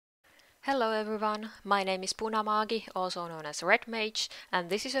Hello everyone, my name is Punamagi, also known as Red Mage, and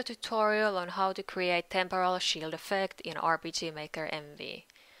this is a tutorial on how to create Temporal Shield effect in RPG Maker MV.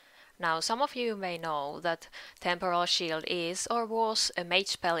 Now, some of you may know that Temporal Shield is or was a mage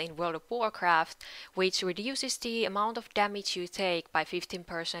spell in World of Warcraft, which reduces the amount of damage you take by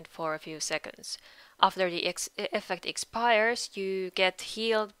 15% for a few seconds. After the effect expires, you get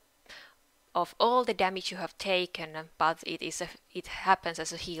healed of all the damage you have taken, but it happens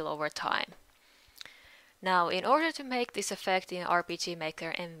as a heal over time. Now, in order to make this effect in RPG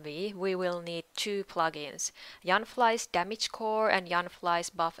Maker MV, we will need two plugins, Yanfly's Damage Core and Yanfly's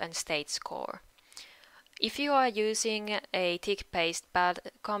Buff and States Core. If you are using a tick-based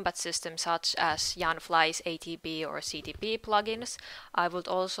combat system such as Yanfly's ATB or CTB plugins, I would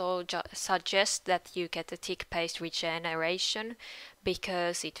also suggest that you get the tick-based regeneration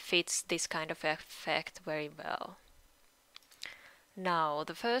because it fits this kind of effect very well. Now,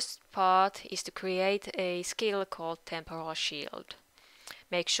 the first part is to create a skill called Temporal Shield.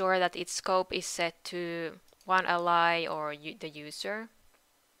 Make sure that its scope is set to one ally or the user.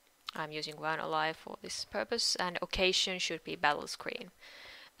 I'm using one ally for this purpose, and occasion should be battle screen.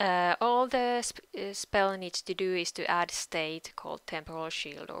 All the spell needs to do is to add state called Temporal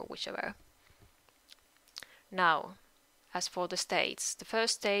Shield or whichever. Now, as for the states, the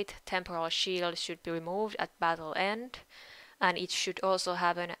first state, Temporal Shield, should be removed at battle end, and it should also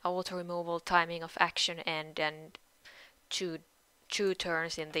have an auto removal timing of action end and two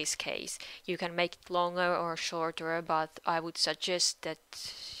turns in this case. You can make it longer or shorter, but I would suggest that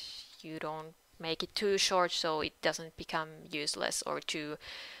you don't make it too short so it doesn't become useless or too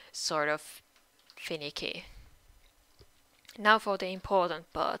sort of finicky. Now for the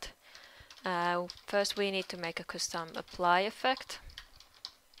important part. First we need to make a custom apply effect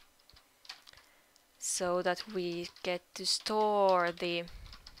so that we get to store the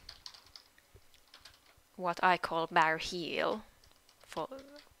what I call bar heal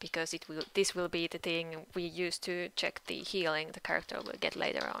because this will be the thing we use to check the healing the character will get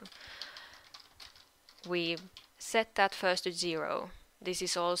later on. We set that first to 0. This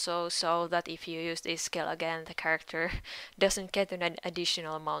is also so that if you use this skill again, the character doesn't get an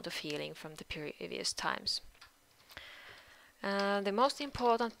additional amount of healing from the previous times. The most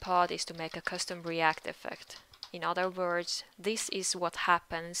important part is to make a custom react effect. In other words, this is what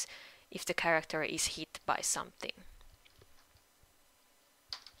happens if the character is hit by something.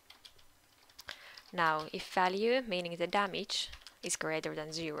 Now, if value, meaning the damage, is greater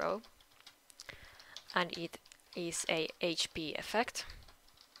than 0, and it is a HP effect,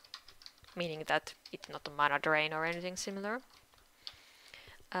 meaning that it's not a mana drain or anything similar,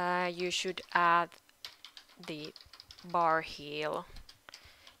 you should add the bar heal.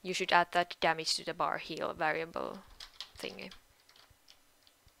 You should add that damage to the bar heal variable thingy.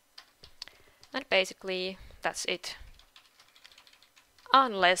 And basically, that's it.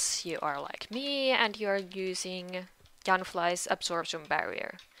 Unless you are like me and you are using Yanfly's absorption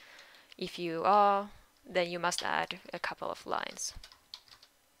barrier. If you are, then you must add a couple of lines.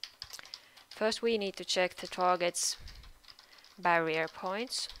 First we need to check the target's barrier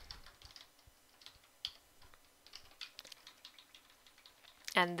points.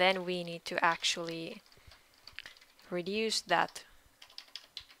 And then we need to actually reduce the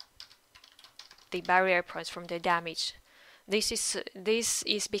barrier points from the damage. This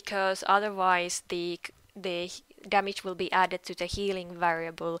is because otherwise the damage will be added to the healing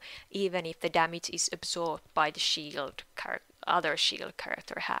variable even if the damage is absorbed by the other shield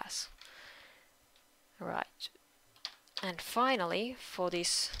character has. Right. And finally, for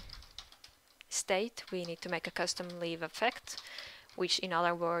this state, we need to make a custom leave effect, which in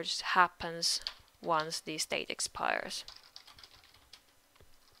other words happens once the state expires.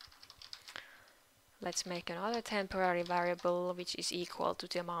 Let's make another temporary variable which is equal to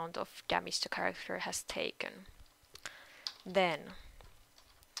the amount of damage the character has taken. Then,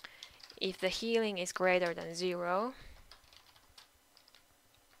 if the healing is greater than 0,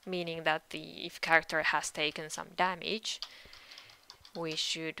 meaning that if character has taken some damage, we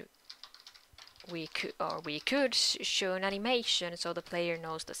could show an animation so the player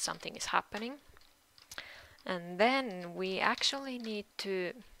knows that something is happening. And then we actually need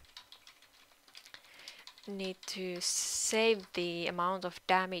to save the amount of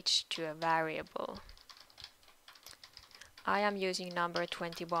damage to a variable. I am using number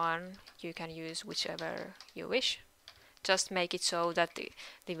 21, you can use whichever you wish. Just make it so that the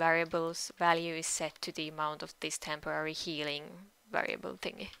variable's value is set to the amount of this temporary healing variable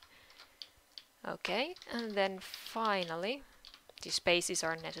thingy. Okay, and then finally, the spaces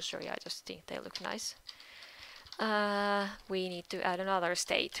are necessary, I just think they look nice. We need to add another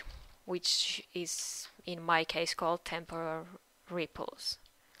state. which is in my case called temporal ripples.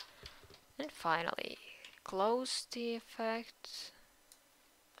 And finally, close the effect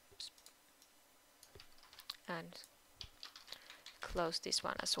and close this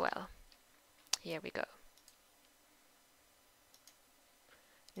one as well. Here we go.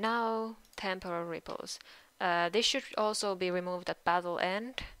 Now temporal ripples. This should also be removed at battle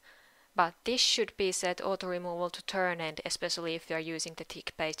end, but this should be set auto removal to turn end, especially if you are using the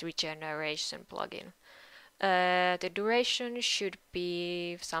tick-based regeneration plugin. The duration should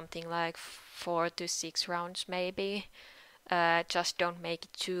be something like 4 to 6 rounds maybe. Just don't make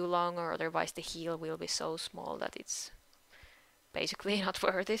it too long, or otherwise the heal will be so small that it's basically not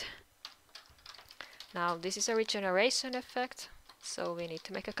worth it. Now this is a regeneration effect, so we need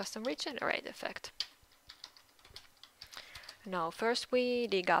to make a custom regenerate effect. Now first we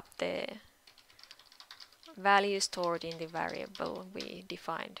dig up the value stored in the variable we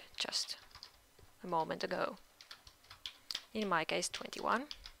defined just a moment ago. In my case 21.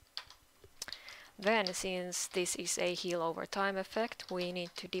 Then, since this is a heal over time effect, we need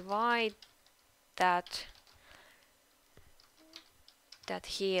to divide that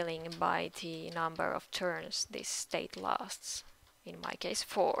healing by the number of turns this state lasts. In my case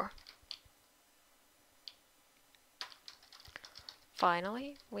 4.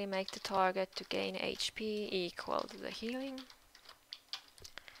 Finally, we make the target to gain HP equal to the healing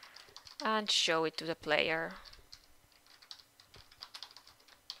and show it to the player.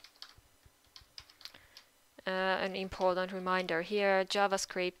 An important reminder here,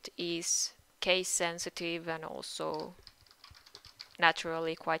 JavaScript is case sensitive and also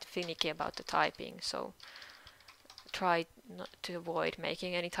naturally quite finicky about the typing, so try not to avoid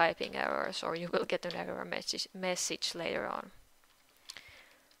making any typing errors or you will get an error message later on.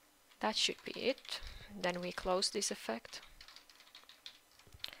 That should be it. Then we close this effect.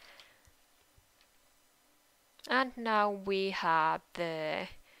 And now we have the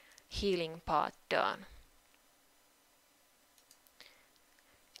healing part done.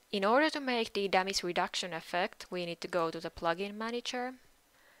 In order to make the damage reduction effect, we need to go to the plugin manager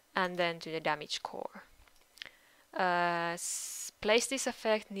and then to the damage core. Place this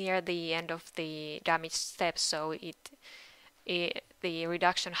effect near the end of the damage step so the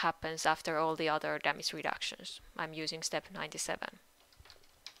reduction happens after all the other damage reductions. I'm using step 97.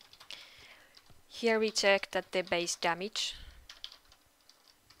 Here we check that the base damage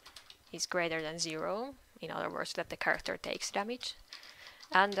is greater than 0, in other words that the character takes damage,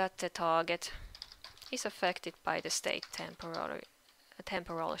 and that the target is affected by the state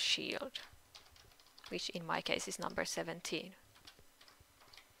temporal shield, which in my case is number 17.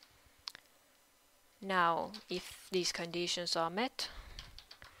 Now, if these conditions are met,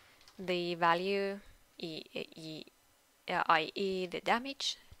 the value, i.e. the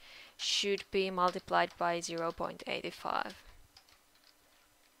damage, should be multiplied by 0.85.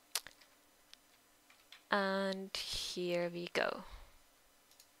 And here we go.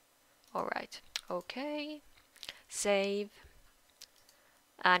 Alright, okay, save,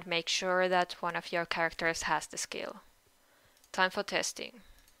 and make sure that one of your characters has the skill. Time for testing.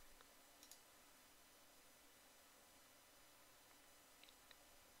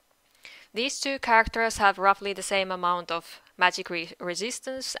 These two characters have roughly the same amount of magic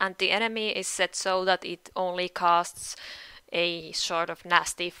resistance, and the enemy is set so that it only casts a sort of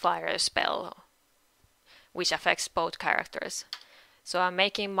nasty fire spell, which affects both characters. So I'm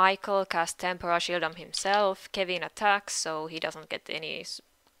making Michael cast Temporal Shield on himself, Kevin attacks so he doesn't get any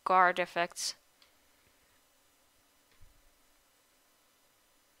guard effects.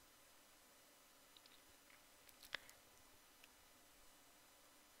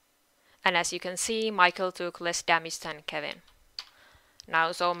 And as you can see, Michael took less damage than Kevin.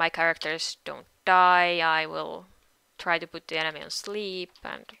 Now, so my characters don't die, I will try to put the enemy on sleep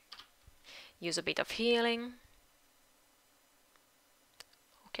and use a bit of healing.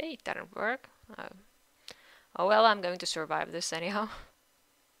 Okay, it didn't work. Oh well, I'm going to survive this anyhow.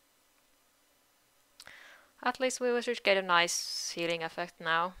 At least we should get a nice healing effect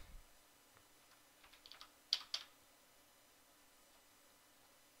now.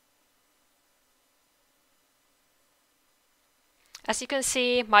 As you can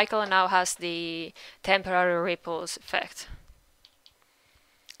see, Michael now has the temporary ripples effect.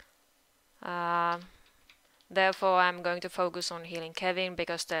 Therefore, I'm going to focus on healing Kevin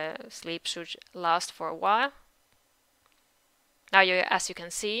because the sleep should last for a while. Now, as you can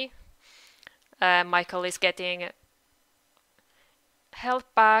see, Michael is getting health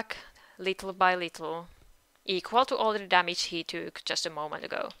back little by little, equal to all the damage he took just a moment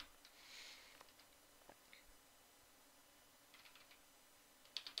ago.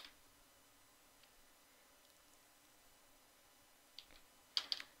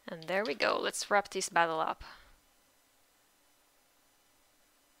 And there we go, let's wrap this battle up.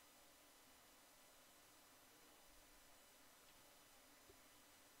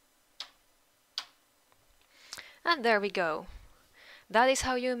 And there we go. That is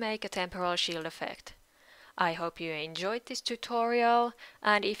how you make a temporal shield effect. I hope you enjoyed this tutorial,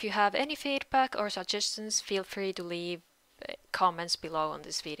 and if you have any feedback or suggestions, feel free to leave comments below on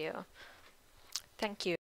this video. Thank you.